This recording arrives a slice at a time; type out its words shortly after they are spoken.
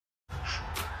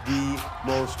the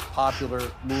most popular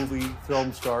movie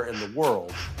film star in the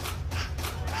world.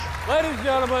 Ladies and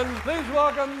gentlemen, please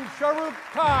welcome Sharukh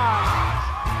Khan.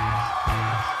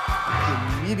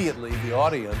 Immediately, the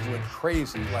audience went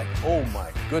crazy, like, oh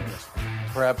my goodness.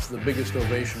 Perhaps the biggest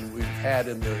ovation we've had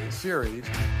in the series.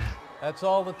 That's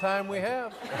all the time we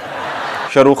have.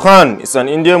 Sharukh Khan is an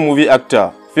Indian movie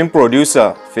actor, film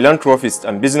producer, philanthropist,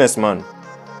 and businessman.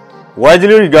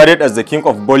 Widely regarded as the king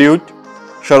of Bollywood,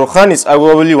 Sharukh Khan is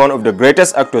arguably one of the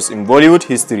greatest actors in Bollywood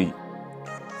history.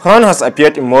 Khan has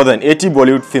appeared in more than 80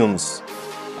 Bollywood films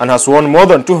and has won more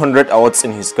than 200 awards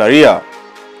in his career.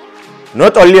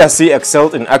 Not only has he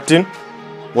excelled in acting,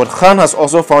 but Khan has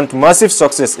also found massive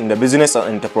success in the business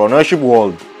and entrepreneurship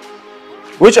world,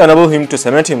 which enabled him to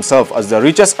cement himself as the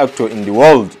richest actor in the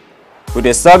world with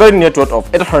a staggering net worth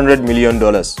of $800 million.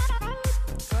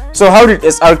 So how did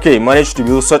SRK manage to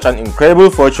build such an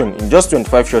incredible fortune in just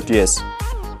 25 short years?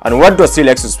 And what does he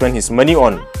like to spend his money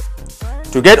on?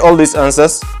 To get all these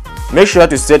answers, make sure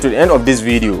to stay to the end of this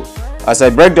video as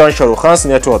I break down Sharukh Khan's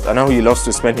net worth and how he loves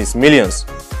to spend his millions.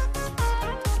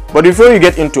 But before we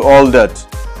get into all that,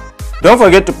 don't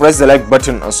forget to press the like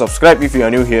button and subscribe if you are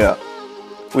new here.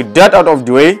 With that out of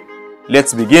the way,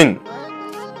 let's begin.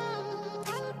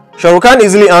 Sharukh Khan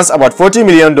easily earns about $40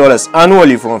 million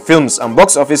annually from films and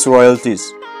box office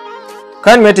royalties.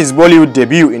 Khan made his Bollywood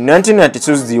debut in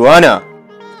 1992's Deewana.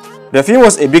 The film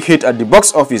was a big hit at the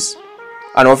box office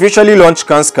and officially launched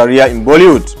Khan's career in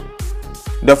Bollywood.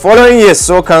 The following years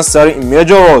saw Khan starring in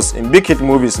major roles in big hit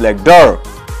movies like Dar,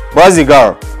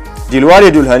 Bazigar, Dilwale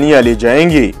Dulhaniya Le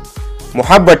Jayenge,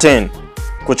 Muhabbatain,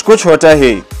 Kuch Kuch Hota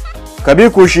Hai, Kabhi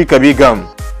Khushi Kabhi Gum,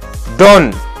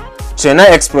 Don,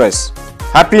 Chennai Express,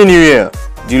 Happy New Year,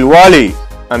 Dilwale,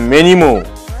 and many more.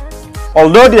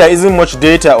 Although there isn't much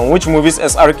data on which movies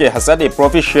SRK has had a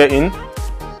profit share in,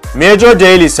 major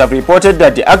dailies have reported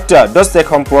that the actor does take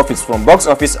home profits from box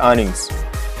office earnings.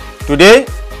 Today,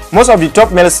 most of the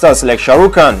top male stars like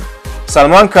Sharukh Khan,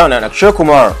 Salman Khan, and Akshay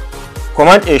Kumar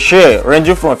command a share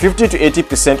ranging from 50 to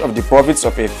 80% of the profits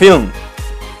of a film.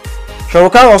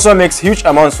 Sharukh Khan also makes huge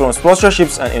amounts from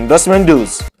sponsorships and endorsement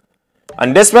deals.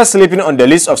 And despite sleeping on the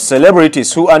list of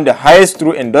celebrities who earn the highest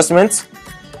through endorsements,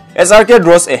 SRK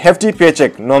draws a hefty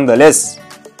paycheck nonetheless.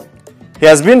 He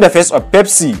has been the face of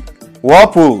Pepsi,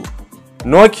 Whirlpool,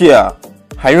 Nokia,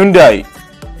 Hyundai,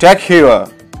 Tech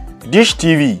Heuer, Dish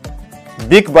TV,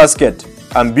 Big Basket,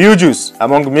 and Juice,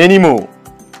 among many more.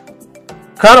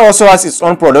 Khan also has its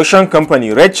own production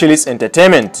company, Richest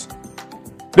Entertainment.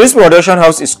 This production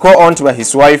house is co-owned by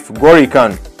his wife, Gauri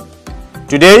Khan.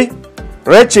 Today,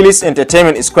 Richest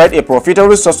Entertainment is quite a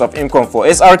profitable source of income for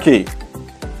SRK.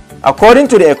 According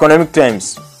to the Economic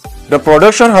Times, the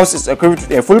production house is equipped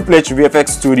with a full-fledged VFX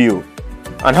studio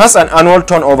and has an annual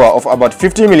turnover of about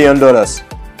 $50 million.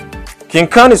 King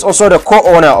Khan is also the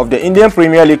co-owner of the Indian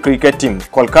Premier League cricket team,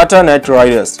 Kolkata Knight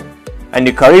Riders, and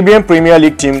the Caribbean Premier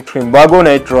League team, Trinbago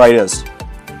Knight Riders.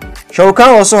 Sharukh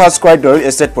Khan also has quite the real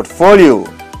estate portfolio.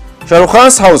 Sharukh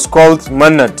Khan's house, called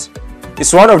Mannat,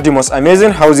 is one of the most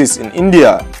amazing houses in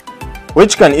India,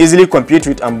 which can easily compete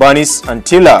with Ambani's and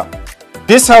Tila.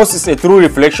 This house is a true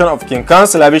reflection of King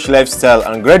Khan's lavish lifestyle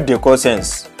and great decor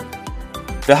sense.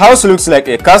 The house looks like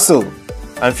a castle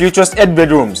and features 8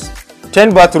 bedrooms,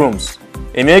 10 bathrooms,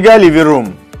 a mega living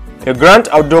room, a grand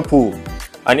outdoor pool,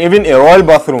 and even a royal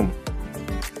bathroom.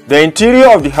 The interior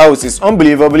of the house is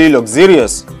unbelievably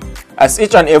luxurious, as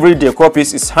each and every decor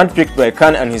piece is handpicked by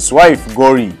Khan and his wife,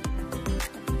 Gauri.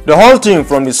 The whole thing,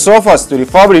 from the sofas to the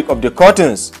fabric of the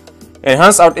curtains,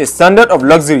 enhance out a standard of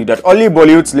luxury that only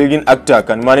Bollywood's leading actor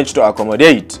can manage to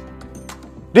accommodate.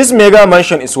 This mega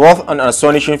mansion is worth an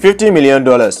astonishing $50 million.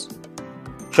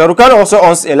 Sharukh Khan also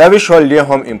owns a lavish holiday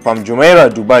home in Palm Jumeirah,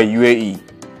 Dubai, UAE,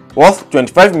 worth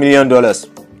 $25 million.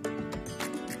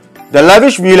 The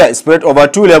lavish villa is spread over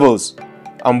 2 levels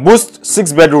and boasts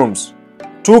 6 bedrooms,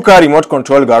 2-car remote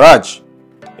control garage,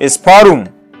 a spa room,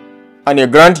 and a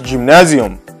grand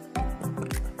gymnasium.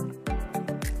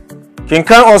 King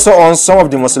Khan also owns some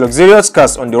of the most luxurious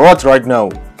cars on the road right now.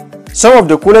 Some of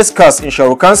the coolest cars in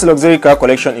Sharukh Khan's luxury car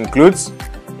collection includes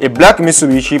a black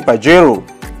Mitsubishi Pajero,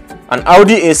 an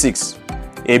Audi A6,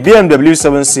 a BMW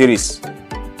 7 Series,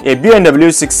 a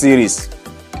BMW 6 Series,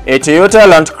 a Toyota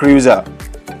Land Cruiser,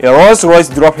 a Rolls-Royce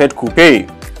Drophead Coupe,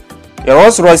 a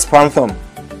Rolls-Royce Phantom,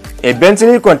 a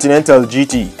Bentley Continental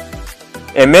GT,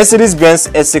 a Mercedes-Benz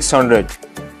S600,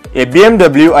 a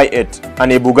BMW i8,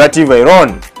 and a Bugatti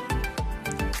Veyron.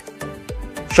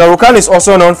 Sharukh Khan is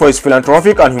also known for his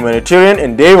philanthropic and humanitarian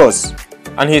endeavors,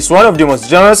 and he is one of the most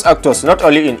generous actors not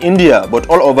only in India but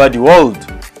all over the world.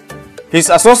 He is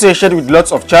associated with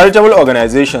lots of charitable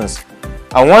organizations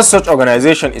and one such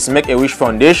organization is Make-A-Wish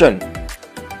Foundation.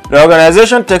 The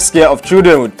organization takes care of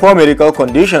children with poor medical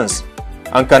conditions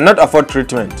and cannot afford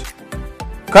treatment.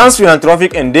 Khan's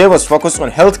philanthropic endeavors focus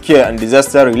on healthcare and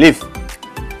disaster relief.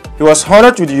 He was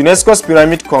honored with UNESCO's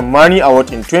Pyramid Mani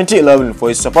Award in 2011 for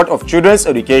his support of children's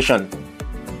education,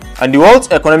 and the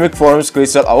World Economic Forum's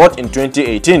Crystal Award in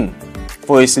 2018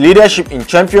 for his leadership in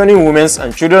championing women's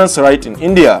and children's rights in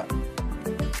India.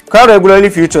 Khan regularly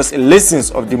features in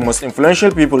listings of the most influential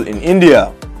people in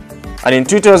India, and in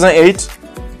 2008,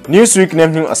 Newsweek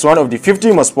named him as one of the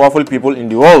 50 most powerful people in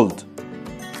the world.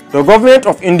 The government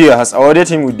of India has awarded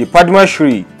him with the Padma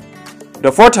Shri,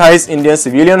 the fourth highest Indian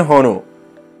civilian honor,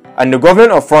 and the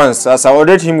government of France has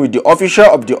awarded him with the Officer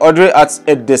of the Ordre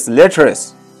des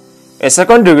Lettres, a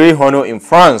second-degree honor in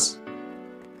France.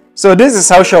 So this is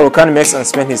how Sharukh Khan makes and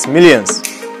spends his millions.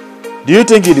 Do you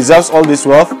think he deserves all this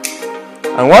wealth?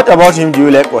 And what about him do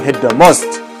you like or hate the most?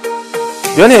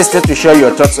 Don't hesitate to share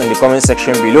your thoughts in the comment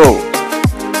section below.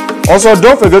 Also,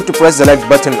 don't forget to press the like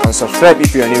button and subscribe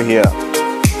if you are new here.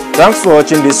 Thanks for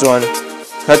watching this one.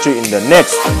 Catch you in the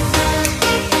next.